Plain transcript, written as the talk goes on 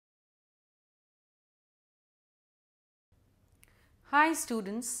Hi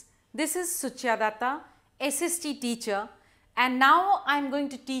students, this is Suchadata, SST teacher, and now I am going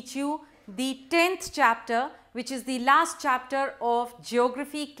to teach you the 10th chapter, which is the last chapter of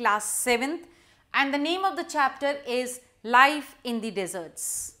Geography class 7th, and the name of the chapter is Life in the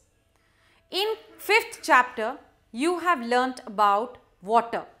Deserts. In 5th chapter, you have learnt about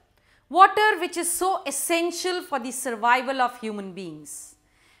water. Water which is so essential for the survival of human beings.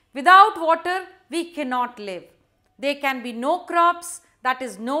 Without water, we cannot live. There can be no crops, that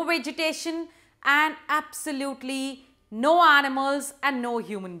is no vegetation, and absolutely no animals and no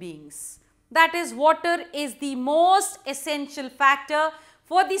human beings. That is, water is the most essential factor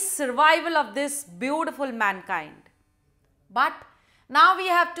for the survival of this beautiful mankind. But now we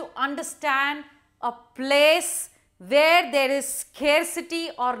have to understand a place where there is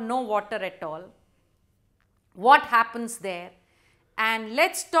scarcity or no water at all. What happens there? And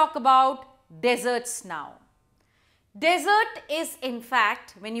let's talk about deserts now. Desert is, in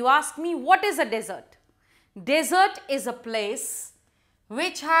fact, when you ask me what is a desert? Desert is a place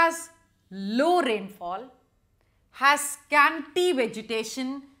which has low rainfall, has scanty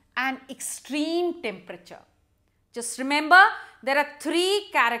vegetation and extreme temperature. Just remember, there are three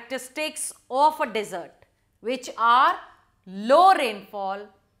characteristics of a desert, which are low rainfall,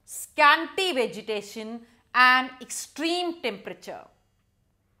 scanty vegetation and extreme temperature.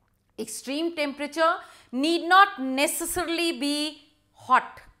 Extreme temperature need not necessarily be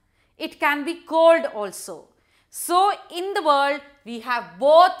hot. It can be cold also. So, in the world, we have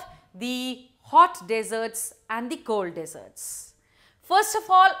both the hot deserts and the cold deserts. First of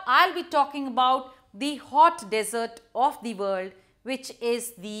all, I will be talking about the hot desert of the world, which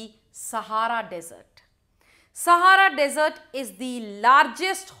is the Sahara Desert. Sahara Desert is the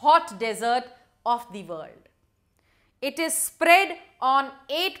largest hot desert of the world. It is spread on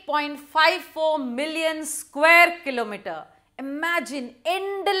 8.54 million square kilometer. Imagine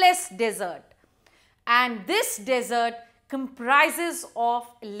endless desert. And this desert comprises of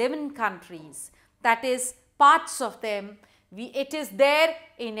 11 countries. That is, parts of them. It is there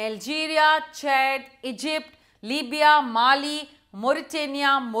in Algeria, Chad, Egypt, Libya, Mali,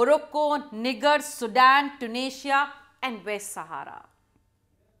 Mauritania, Morocco, Niger, Sudan, Tunisia and West Sahara.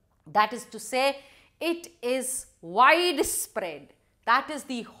 That is to say, it is widespread. That is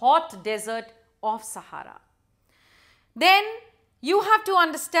the hot desert of Sahara. Then you have to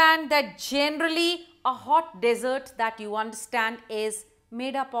understand that generally a hot desert that you understand is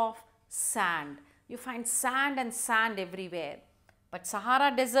made up of sand. You find sand and sand everywhere. But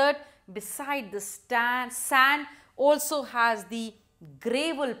Sahara Desert, beside the sand, also has the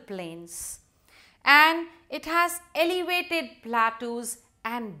gravel plains, and it has elevated plateaus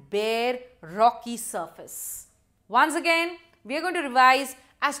and bare rocky surface. Once again, we are going to revise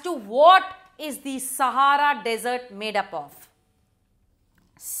as to what is the Sahara Desert made up of.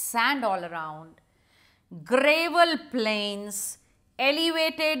 Sand all around, gravel plains,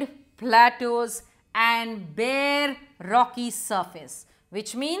 elevated plateaus and bare rocky surface,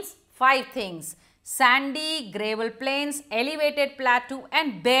 which means 5 things: sandy, gravel plains, elevated plateau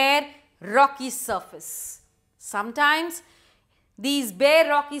and bare rocky surface. Sometimes these bare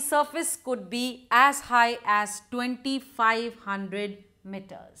rocky surface could be as high as 2500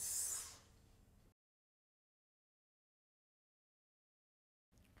 meters.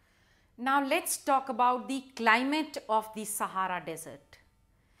 Now let's talk about the climate of the Sahara Desert.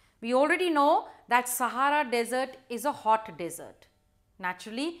 We already know that Sahara Desert is a hot desert.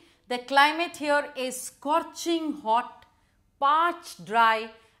 Naturally, the climate here is scorching hot, parched dry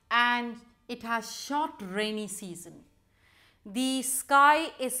and it has short rainy season. The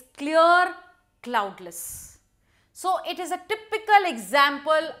sky is clear, cloudless. So, it is a typical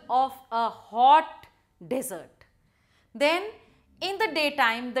example of a hot desert. Then, in the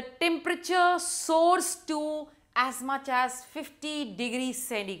daytime, the temperature soars to as much as 50 degrees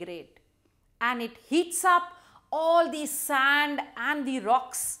centigrade and it heats up all the sand and the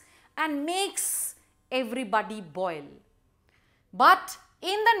rocks and makes everybody boil. But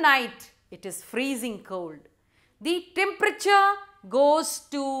in the night, it is freezing cold. The temperature goes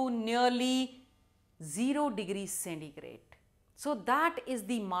to nearly 0 degrees centigrade. So that is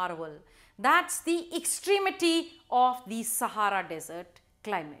the marvel. That's the extremity of the Sahara Desert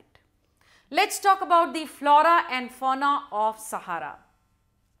climate. Let's talk about the flora and fauna of Sahara.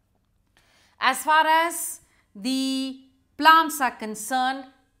 As far as the plants are concerned,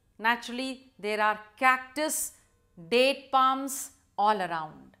 naturally there are cactus, date palms all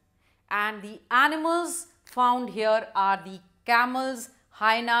around. And the animals found here are the camels,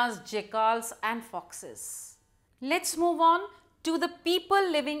 hyenas, jackals and foxes. Let's move on to the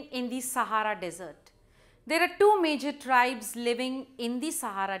people living in the Sahara Desert. There are two major tribes living in the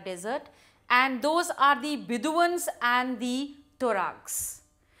Sahara Desert, and those are the Bedouins and the Tuaregs.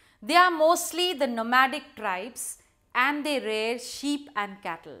 They are mostly the nomadic tribes and they rear sheep and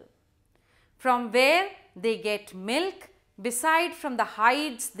cattle. From where they get milk, beside from the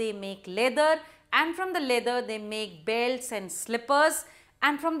hides they make leather, and from the leather they make belts and slippers,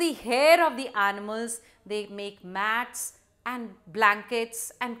 and from the hair of the animals they make mats and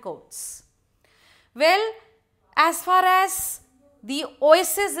blankets and coats. Well, as far as the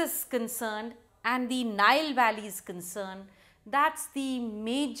oasis is concerned and the Nile Valley is concerned, that's the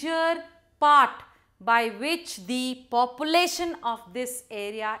major part by which the population of this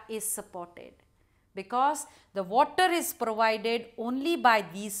area is supported, because the water is provided only by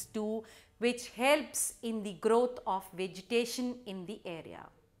these two, which helps in the growth of vegetation in the area.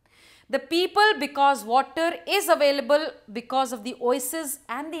 The people, because water is available because of the oasis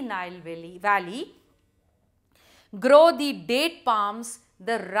and the Nile Valley, grow the date palms,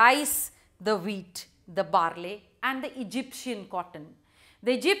 the rice, the wheat, the barley and the Egyptian cotton.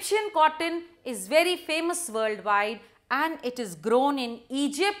 The Egyptian cotton is very famous worldwide and it is grown in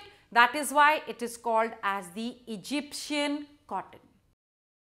Egypt. That is why it is called as the Egyptian cotton.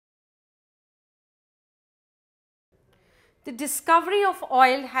 The discovery of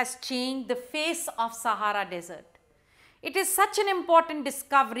oil has changed the face of Sahara Desert. It is such an important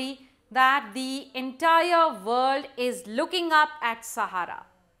discovery that the entire world is looking up at Sahara.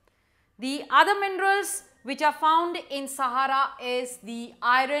 The other minerals which are found in Sahara is the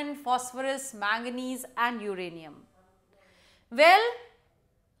iron, phosphorus, manganese and uranium. Well,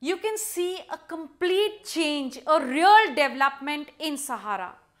 you can see a complete change, a real development in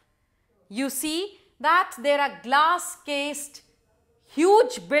Sahara. You see that there are glass cased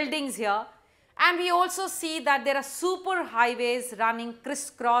huge buildings here, and we also see that there are super highways running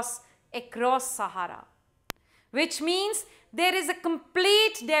crisscross across Sahara, which means there is a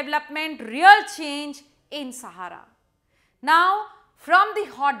complete development, real change in Sahara. Now, from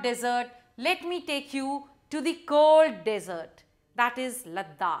the hot desert, let me take you to the cold desert, that is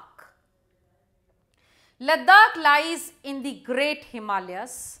Ladakh. Ladakh lies in the Great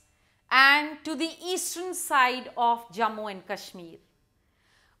Himalayas and to the eastern side of Jammu and Kashmir.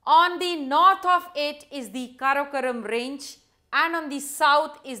 On the north of it is the Karakoram range and on the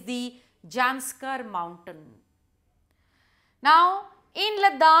south is the Janskar mountain. Now, in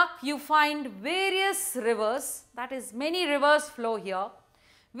Ladakh you find various rivers, that is many rivers flow here,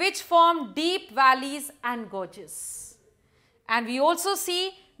 which form deep valleys and gorges. And we also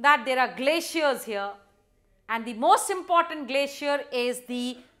see that there are glaciers here, and the most important glacier is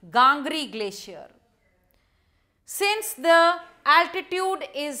the Gangri glacier. Since the altitude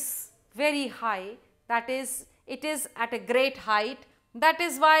is very high, that is, it is at a great height, that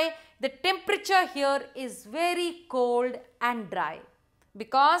is why the temperature here is very cold and dry,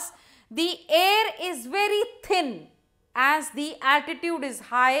 because the air is very thin. As the altitude is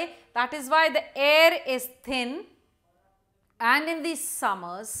high, that is why the air is thin, and in the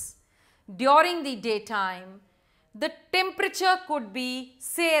summers, during the daytime, the temperature could be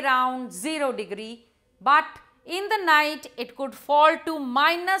say around 0 degree, but in the night it could fall to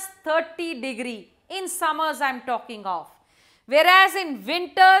minus 30 degree. In summers I am talking of. Whereas in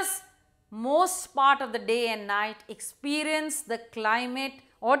winters, most part of the day and night experience the climate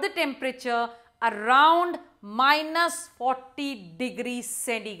or the temperature around minus 40 degrees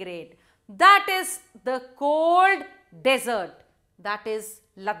centigrade. That is the cold desert, that is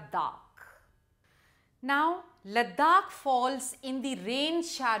Ladakh. Now, Ladakh falls in the rain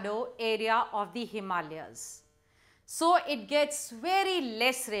shadow area of the Himalayas. So, it gets very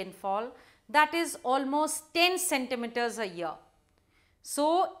less rainfall, that is almost 10 centimeters a year.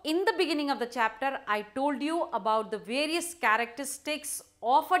 So, in the beginning of the chapter, I told you about the various characteristics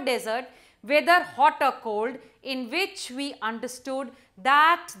of a desert, whether hot or cold, in which we understood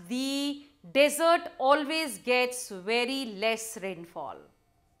that the desert always gets very less rainfall.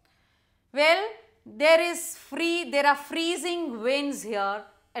 Well, there are freezing winds here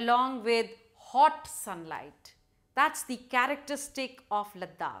along with hot sunlight. That's the characteristic of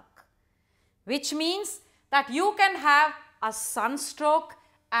Ladakh, which means that you can have a sunstroke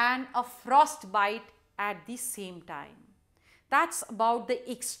and a frostbite at the same time. That's about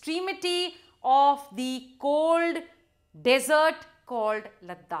the extremity of the cold desert called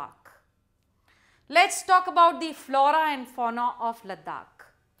Ladakh. Let's talk about the flora and fauna of Ladakh.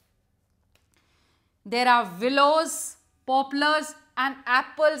 There are willows, poplars and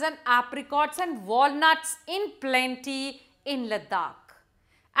apples and apricots and walnuts in plenty in Ladakh.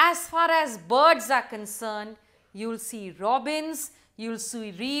 As far as birds are concerned, you will see robins, you will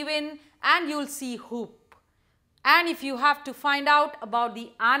see raven and you will see hoop. And if you have to find out about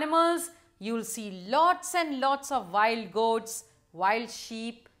the animals, you will see lots and lots of wild goats, wild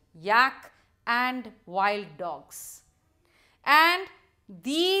sheep, yak and wild dogs. And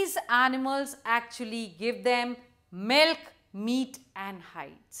these animals actually give them milk, meat and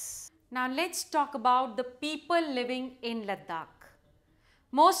hides. Now let's talk about the people living in Ladakh.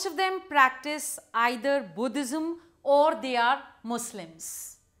 Most of them practice either Buddhism or they are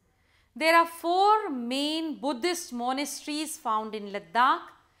Muslims. There are 4 main Buddhist monasteries found in Ladakh,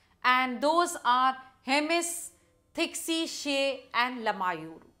 and those are Hemis, Thiksi, She and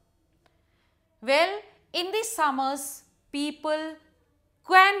Lamayur. Well, in the summers, people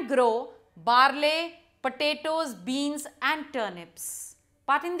can grow barley, potatoes, beans and turnips.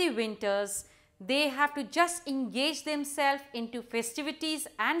 But in the winters, they have to just engage themselves into festivities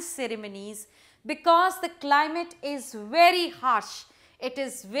and ceremonies because the climate is very harsh. It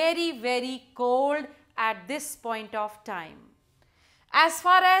is very, very cold at this point of time. As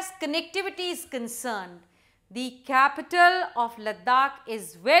far as connectivity is concerned, the capital of Ladakh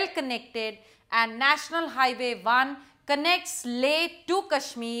is well connected and National Highway 1 connects Leh to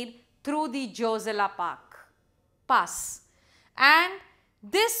Kashmir through the Jozela Pass. And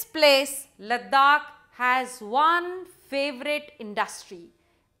this place, Ladakh, has one favorite industry,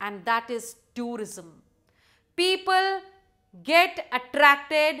 and that is tourism. People get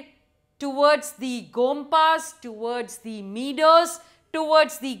attracted towards the gompas, towards the meadows,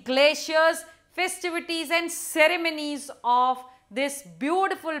 towards the glaciers, festivities and ceremonies of this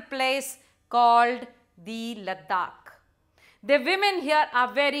beautiful place called the Ladakh. The women here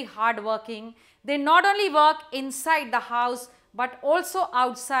are very hardworking. They not only work inside the house but also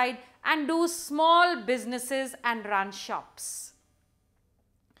outside and do small businesses and run shops.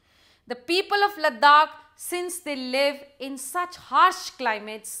 The people of Ladakh, since they live in such harsh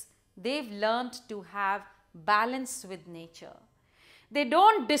climates, they've learned to have balance with nature. They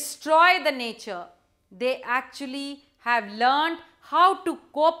don't destroy the nature. They actually have learned how to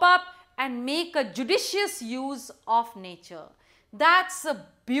cope up and make a judicious use of nature. That's a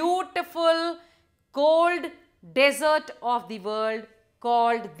beautiful cold desert of the world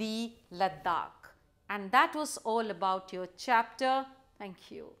called the Ladakh. And that was all about your chapter. Thank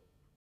you.